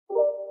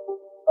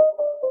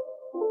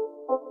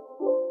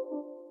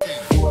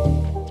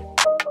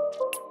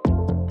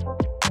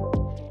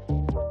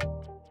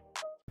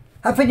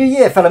Happy New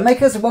Year, fellow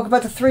makers, and welcome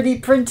back to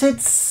 3D Printed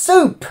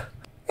Soup!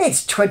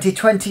 It's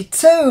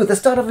 2022, the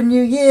start of a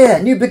new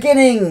year, new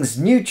beginnings,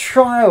 new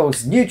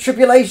trials, new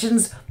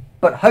tribulations,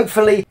 but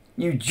hopefully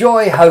new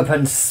joy, hope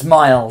and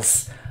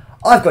smiles.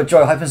 I've got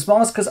joy, hope and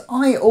smiles because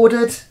I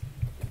ordered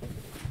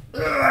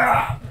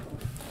a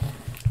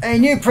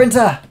new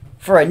printer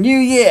for a new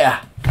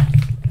year.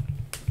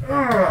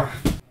 Damn,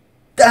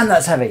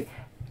 that's heavy.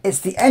 It's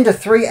the Ender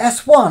 3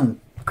 S1.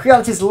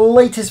 Creality's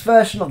latest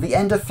version of the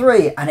Ender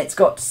 3, and it's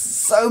got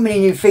so many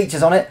new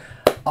features on it.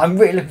 I'm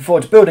really looking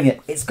forward to building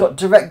it. It's got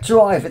direct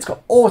drive, it's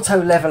got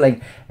auto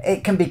leveling,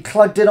 it can be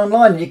plugged in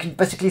online and you can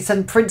basically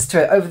send prints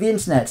to it over the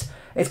internet.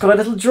 It's got a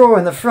little drawer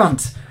in the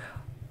front.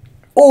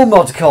 All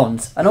mod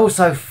cons, and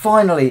also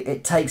finally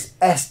it takes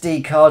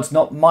SD cards,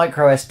 not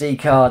micro SD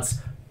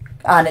cards,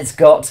 and it's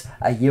got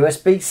a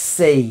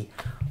USB-C.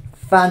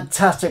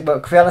 Fantastic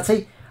work,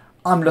 Creality.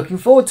 I'm looking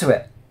forward to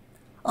it.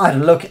 I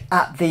had a look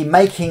at the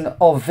making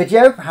of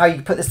video, how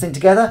you put this thing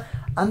together,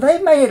 and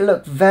they made it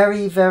look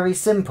very, very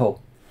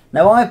simple.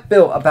 Now, I've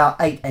built about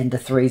 8 Ender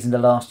 3s in the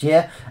last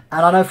year,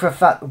 and I know for a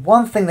fact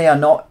one thing they are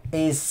not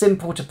is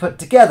simple to put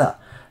together.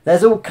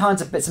 There's all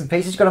kinds of bits and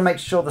pieces. You've got to make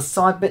sure the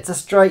side bits are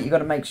straight, you've got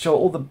to make sure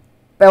all the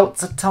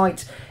belts are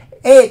tight.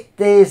 It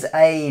is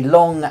a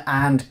long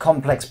and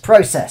complex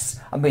process.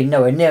 I mean,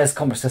 nowhere near as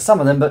complex as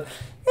some of them, but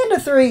Ender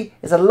 3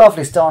 is a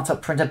lovely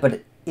startup printer, but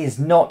it is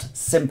not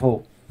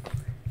simple.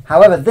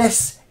 However,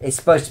 this is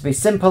supposed to be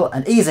simple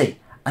and easy,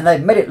 and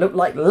they've made it look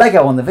like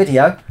Lego on the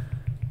video.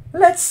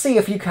 Let's see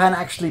if you can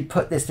actually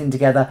put this thing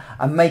together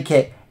and make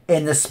it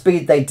in the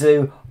speed they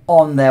do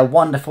on their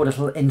wonderful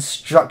little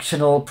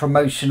instructional,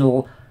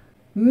 promotional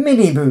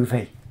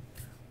mini-movie.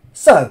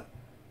 So,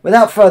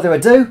 without further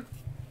ado,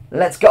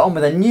 let's get on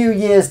with a New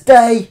Year's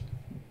Day,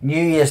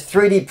 New Year's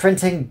 3D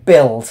printing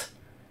build.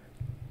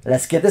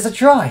 Let's give this a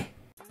try.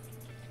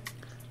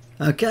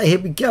 Okay, here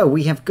we go.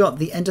 We have got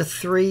the Ender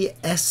 3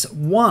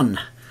 S1.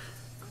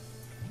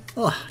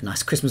 Oh,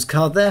 nice Christmas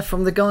card there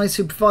from the guys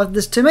who provided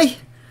this to me.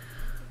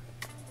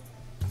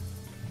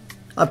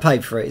 I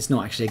paid for it, it's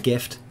not actually a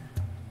gift.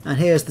 And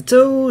here's the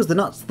tools, the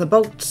nuts, the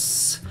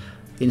bolts,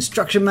 the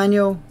instruction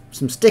manual,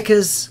 some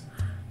stickers.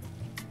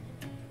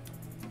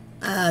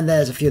 And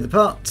there's a few of the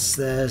parts.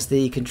 There's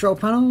the control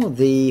panel,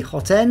 the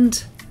hot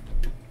end,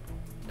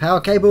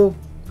 power cable,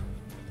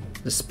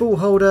 the spool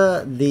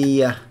holder,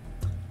 the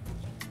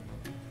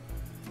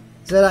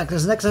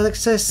Z-axis and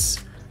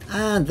X-axis,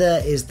 and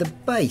there is the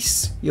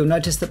base. You'll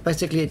notice that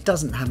basically it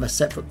doesn't have a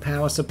separate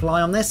power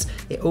supply on this.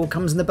 It all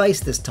comes in the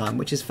base this time,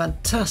 which is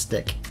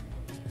fantastic.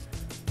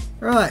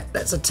 Right,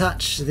 let's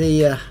attach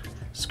the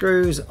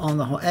screws on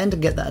the hot end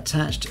and get that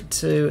attached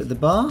to the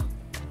bar.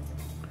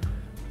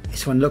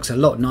 This one looks a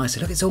lot nicer.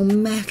 Look, it's all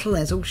metal,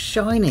 it's all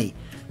shiny.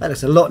 That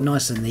looks a lot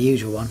nicer than the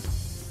usual one.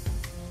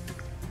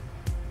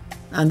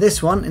 And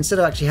this one, instead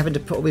of actually having to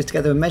put all these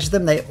together and measure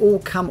them, they all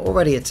come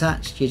already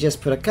attached. You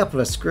just put a couple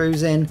of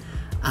screws in,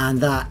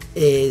 and that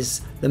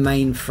is the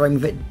main frame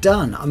of it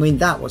done. I mean,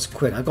 that was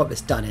quick. I got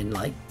this done in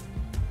like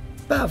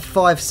about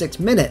 5-6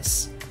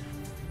 minutes.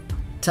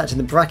 Attaching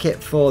the bracket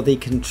for the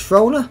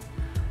controller.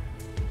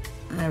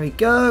 There we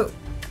go.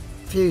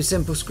 A few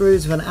simple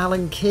screws with an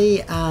Allen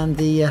key, and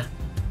the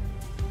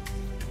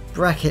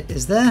bracket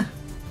is there.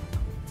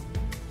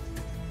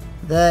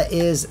 There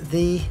is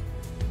the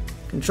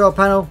control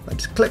panel. It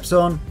just clips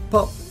on,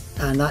 pop,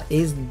 and that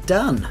is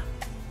done.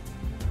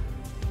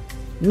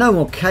 No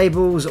more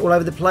cables all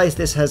over the place.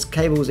 This has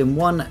cables in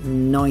one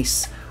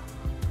nice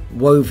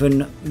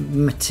woven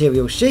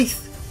material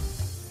sheath.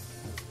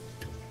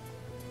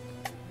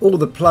 All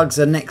the plugs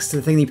are next to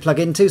the thing you plug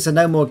into, so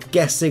no more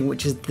guessing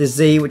which is the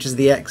Z, which is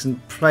the X,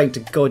 and praying to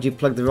God you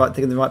plug the right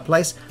thing in the right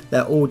place.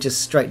 They're all just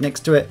straight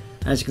next to it.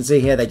 And as you can see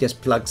here, they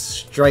just plug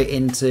straight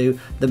into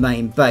the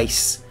main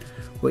base,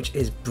 which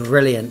is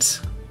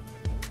brilliant.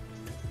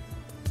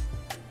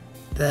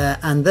 There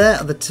and there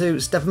are the two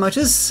stepper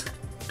motors,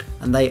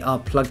 and they are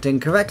plugged in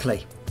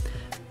correctly.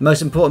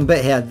 Most important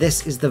bit here,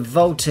 this is the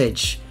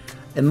voltage.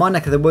 In my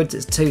neck of the woods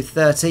it's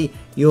 230,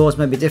 yours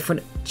may be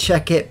different.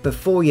 Check it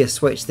before you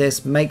switch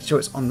this, make sure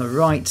it's on the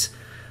right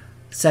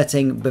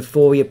setting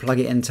before you plug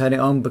it in and turn it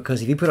on,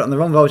 because if you put it on the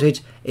wrong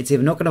voltage, it's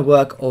either not going to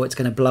work or it's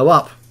going to blow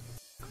up.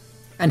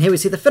 And here we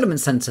see the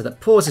filament sensor that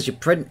pauses your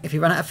print if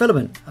you run out of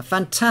filament. A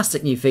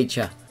fantastic new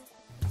feature.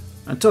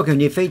 And talking of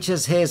new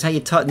features, here's how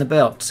you tighten the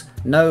belt.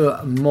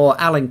 No more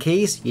Allen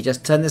keys, you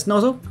just turn this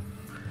nozzle.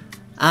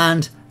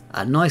 And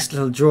a nice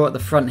little drawer at the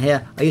front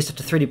here. I used to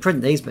have to 3D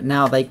print these, but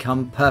now they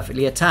come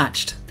perfectly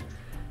attached.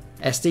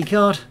 SD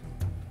card,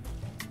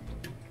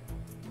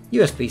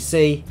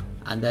 USB-C,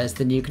 and there's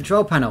the new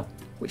control panel,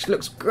 which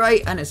looks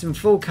great, and it's in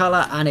full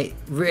colour, and it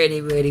really,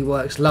 really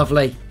works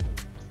lovely.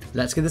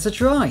 Let's give this a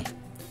try.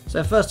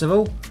 So first of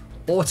all,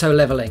 auto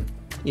leveling.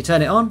 You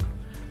turn it on,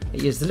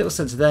 it uses the little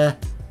sensor there,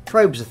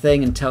 probes the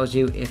thing and tells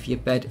you if your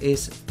bed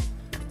is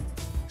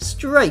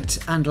straight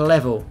and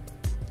level.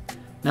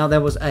 Now there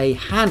was a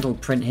handle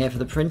print here for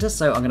the printer,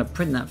 so I'm going to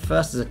print that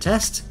first as a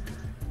test.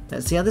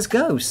 Let's see how this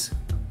goes.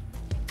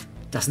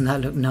 Doesn't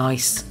that look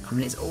nice? I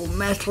mean, it's all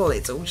metal,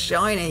 it's all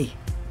shiny,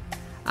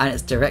 and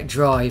it's direct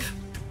drive.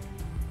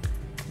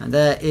 And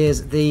there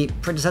is the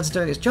printer sensor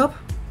doing its job.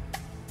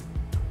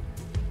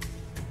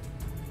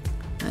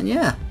 And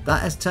yeah,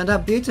 that has turned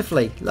out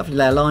beautifully. Lovely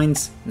layer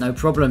lines, no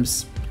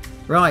problems.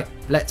 Right,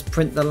 let's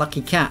print the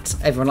lucky cat.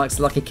 Everyone likes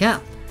the lucky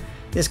cat.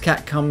 This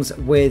cat comes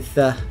with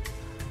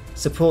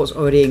supports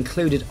already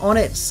included on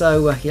it,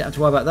 so you don't have to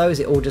worry about those.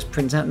 It all just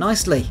prints out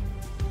nicely.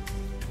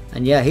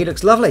 And yeah, he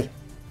looks lovely.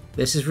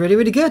 This is really,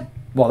 really good.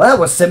 Well, that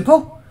was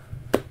simple.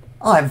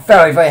 I'm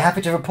very, very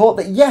happy to report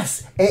that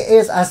yes, it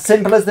is as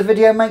simple as the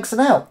video makes it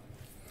out.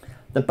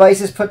 The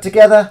base is put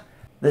together,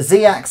 the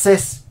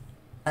Z-axis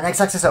and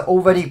X-axis are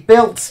already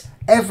built.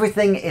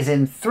 Everything is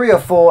in 3 or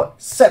 4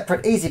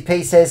 separate easy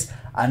pieces,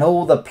 and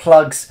all the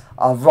plugs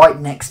are right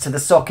next to the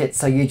socket,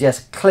 so you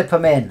just clip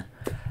them in.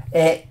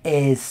 It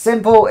is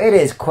simple, it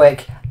is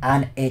quick,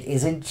 and it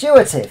is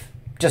intuitive.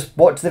 Just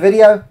watch the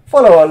video,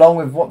 follow along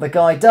with what the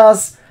guy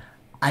does,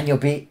 and you'll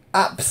be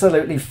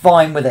absolutely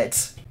fine with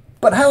it.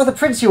 But how are the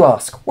prints, you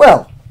ask?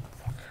 Well,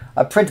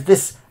 I printed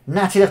this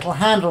natty little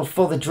handle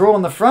for the drawer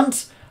on the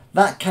front.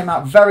 That came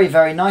out very,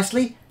 very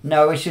nicely.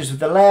 No issues with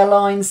the layer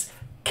lines.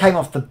 Came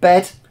off the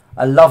bed.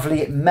 A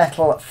lovely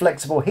metal,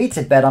 flexible,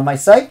 heated bed, I may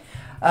say.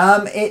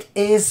 It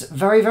is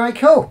very, very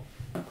cool.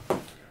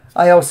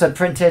 I also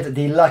printed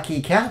the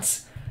lucky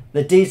cat.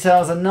 The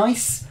details are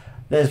nice.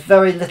 There's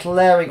very little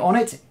layering on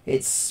it.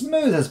 It's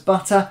smooth as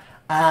butter.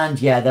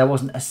 And yeah, there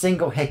wasn't a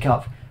single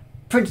hiccup.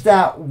 Printed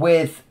out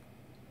with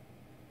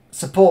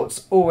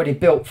supports already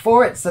built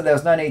for it, so there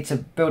was no need to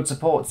build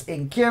supports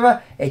in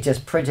Cura. It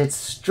just printed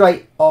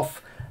straight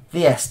off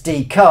the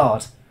SD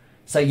card.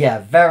 So yeah,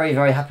 very,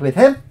 very happy with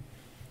him.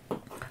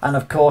 And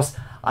of course,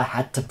 I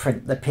had to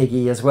print the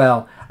piggy as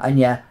well. And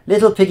yeah,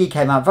 little piggy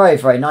came out very,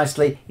 very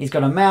nicely. He's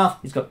got a mouth,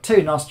 he's got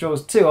 2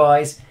 nostrils, 2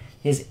 eyes.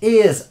 His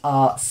ears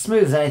are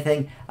smooth as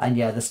anything. And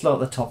yeah, the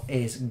slot at the top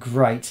is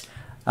great.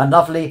 A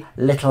lovely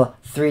little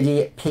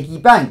 3D piggy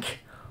bank.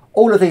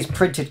 All of these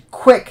printed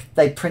quick.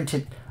 They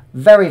printed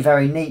very,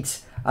 very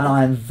neat. And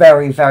I am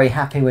very, very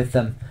happy with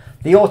them.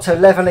 The auto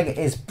leveling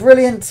is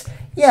brilliant.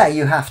 Yeah,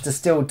 you have to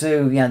still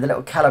do, the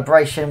little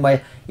calibration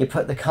where you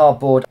put the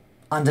cardboard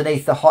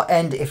underneath the hot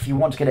end if you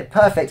want to get it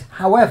perfect.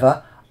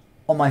 However,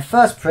 on my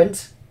first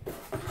print,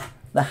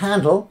 the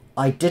handle,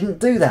 I didn't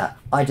do that.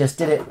 I just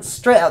did it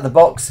straight out of the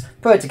box,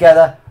 put it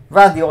together,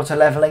 ran the auto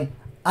leveling,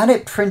 and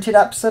it printed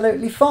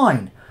absolutely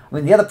fine. I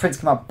mean, the other prints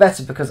came out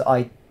better because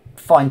I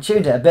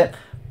fine-tuned it a bit,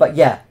 but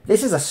yeah,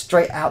 this is a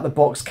straight out the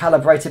box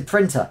calibrated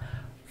printer.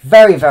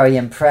 Very, very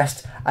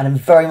impressed, and I'm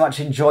very much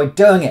enjoyed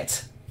doing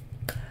it.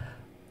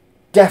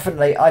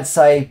 Definitely, I'd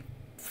say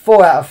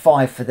 4 out of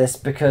 5 for this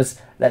because,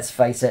 let's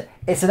face it,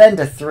 it's an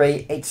Ender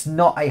 3. It's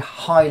not a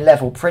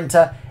high-level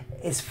printer.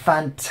 It's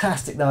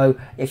fantastic, though.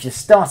 If you're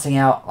starting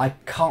out, I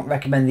can't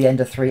recommend the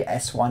Ender 3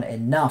 S1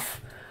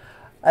 enough.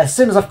 As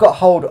soon as I've got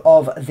hold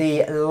of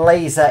the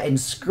laser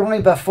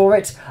inscriber for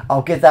it,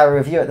 I'll give that a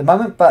review at the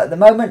moment. But at the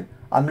moment,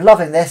 I'm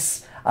loving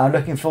this. I'm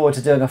looking forward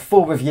to doing a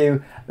full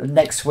review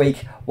next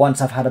week once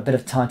I've had a bit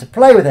of time to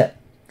play with it.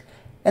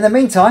 In the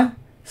meantime,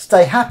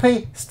 stay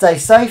happy, stay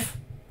safe.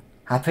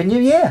 Happy New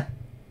Year!